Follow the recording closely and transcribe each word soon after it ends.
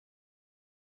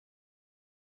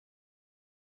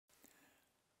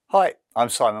Hi, I'm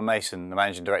Simon Mason, the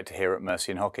Managing Director here at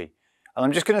Mercian Hockey, and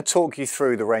I'm just going to talk you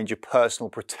through the range of personal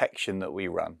protection that we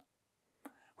run.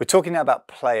 We're talking now about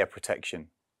player protection.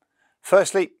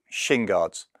 Firstly, shin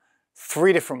guards.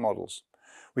 3 different models.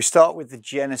 We start with the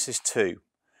Genesis 2.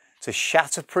 It's a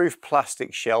shatterproof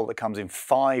plastic shell that comes in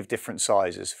 5 different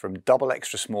sizes, from double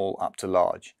extra small up to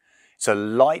large. It's a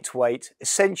lightweight,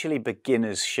 essentially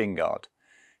beginner's shin guard.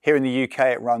 Here in the UK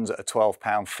it runs at a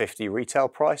 £12.50 retail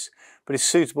price, but is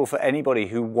suitable for anybody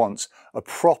who wants a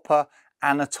proper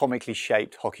anatomically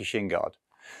shaped hockey shin guard.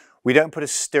 We don't put a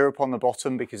stirrup on the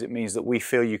bottom because it means that we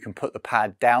feel you can put the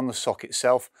pad down the sock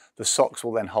itself. The socks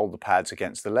will then hold the pads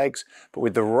against the legs, but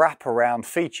with the wrap-around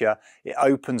feature it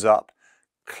opens up,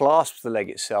 clasps the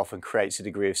leg itself and creates a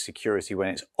degree of security when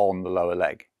it's on the lower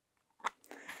leg.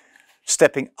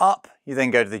 Stepping up, you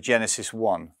then go to the Genesis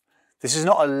 1. This is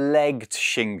not a legged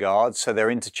shin guard, so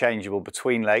they're interchangeable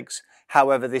between legs.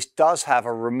 However, this does have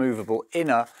a removable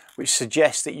inner, which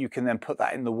suggests that you can then put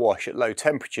that in the wash at low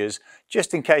temperatures,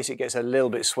 just in case it gets a little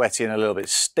bit sweaty and a little bit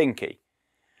stinky.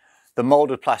 The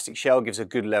moulded plastic shell gives a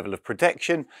good level of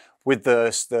protection, with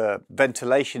the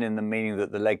ventilation in them, meaning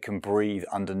that the leg can breathe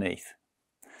underneath.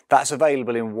 That's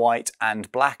available in white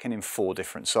and black and in 4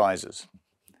 different sizes.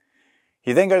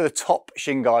 You then go to the top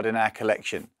shin guard in our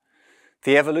collection.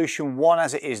 The Evolution 1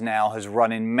 as it is now has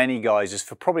run in many guises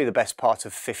for probably the best part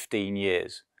of 15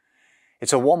 years.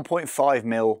 It's a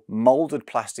 1.5mm moulded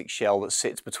plastic shell that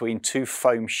sits between 2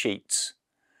 foam sheets.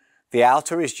 The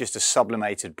outer is just a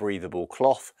sublimated breathable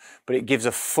cloth, but it gives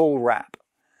a full wrap.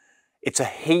 It's a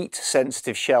heat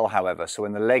sensitive shell, however, so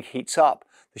when the leg heats up,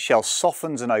 the shell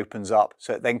softens and opens up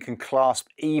so it then can clasp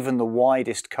even the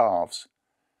widest calves.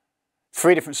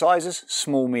 3 different sizes,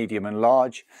 small, medium and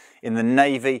large, in the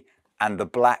navy and the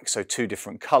black, so 2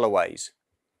 different colourways.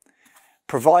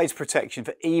 Provides protection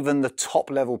for even the top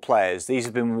level players. These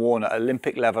have been worn at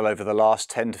Olympic level over the last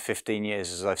 10 to 15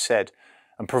 years, as I've said,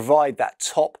 and provide that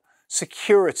top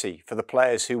security for the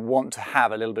players who want to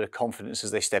have a little bit of confidence as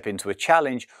they step into a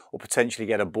challenge or potentially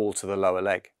get a ball to the lower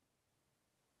leg.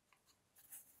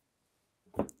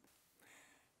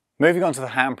 Moving on to the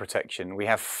hand protection, we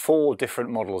have 4 different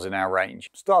models in our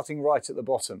range, starting right at the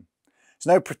bottom.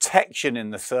 There's no protection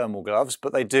in the thermal gloves,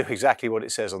 but they do exactly what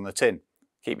it says on the tin.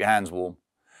 Keep your hands warm.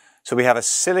 So we have a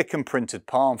silicone printed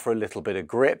palm for a little bit of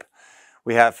grip.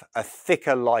 We have a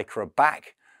thicker lycra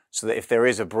back, so that if there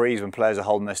is a breeze when players are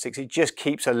holding their sticks, it just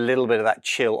keeps a little bit of that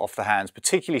chill off the hands,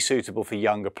 particularly suitable for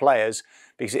younger players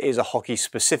because it is a hockey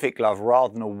specific glove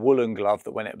rather than a woolen glove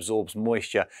that when it absorbs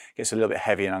moisture gets a little bit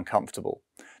heavy and uncomfortable.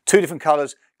 2 different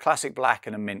colours, classic black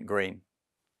and a mint green.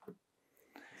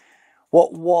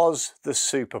 What was the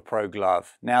Super Pro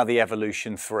glove, now the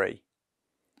Evolution 3?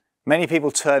 Many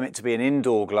people term it to be an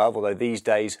indoor glove, although these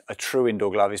days a true indoor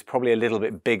glove is probably a little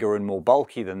bit bigger and more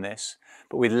bulky than this.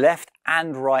 But with left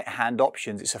and right hand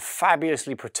options, it's a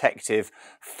fabulously protective,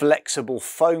 flexible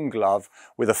foam glove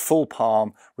with a full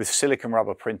palm with silicone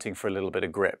rubber printing for a little bit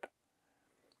of grip.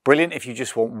 Brilliant if you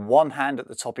just want one hand at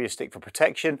the top of your stick for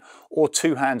protection or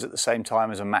 2 hands at the same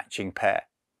time as a matching pair.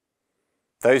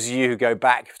 Those of you who go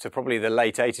back to probably the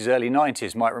late 80s, early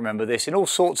 90s might remember this in all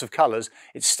sorts of colours.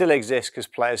 It still exists because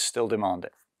players still demand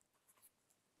it.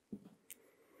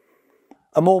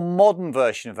 A more modern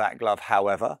version of that glove,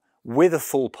 however, with a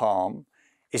full palm,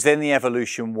 is then the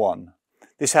Evolution 1.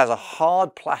 This has a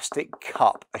hard plastic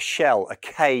cup, a shell, a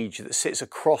cage that sits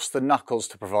across the knuckles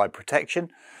to provide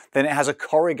protection. Then it has a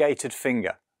corrugated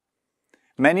finger.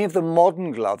 Many of the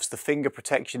modern gloves, the finger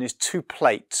protection is 2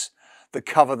 plates that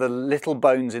cover the little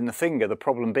bones in the finger, the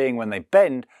problem being when they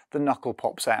bend, the knuckle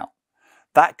pops out.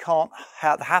 That can't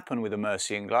happen with a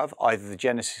Mercian glove, either the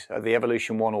Genesis, the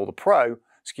Evolution 1 or the Pro,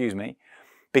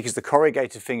 because the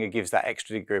corrugated finger gives that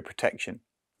extra degree of protection.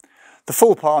 The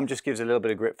full palm just gives a little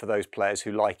bit of grip for those players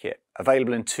who like it,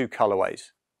 available in 2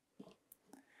 colourways.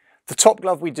 The top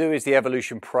glove we do is the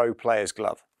Evolution Pro Player's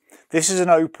Glove. This is an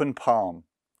open palm.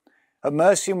 At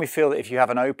Mercian, we feel that if you have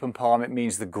an open palm, it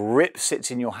means the grip sits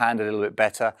in your hand a little bit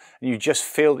better and you just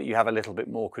feel that you have a little bit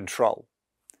more control.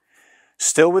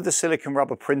 Still with the silicone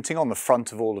rubber printing on the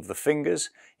front of all of the fingers,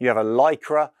 you have a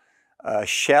lycra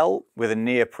shell with a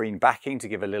neoprene backing to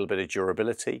give a little bit of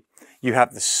durability. You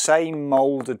have the same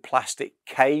moulded plastic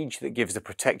cage that gives the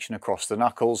protection across the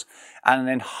knuckles and an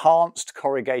enhanced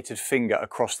corrugated finger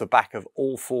across the back of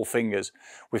all 4 fingers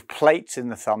with plates in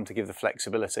the thumb to give the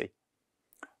flexibility.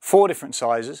 4 different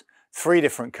sizes, 3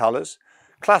 different colours,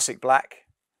 classic black,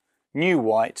 new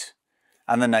white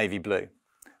and the navy blue.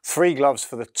 3 gloves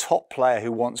for the top player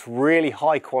who wants really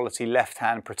high quality left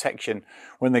hand protection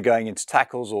when they're going into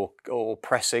tackles or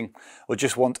pressing, or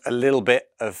just want a little bit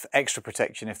of extra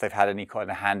protection if they've had any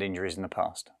kind of hand injuries in the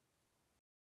past.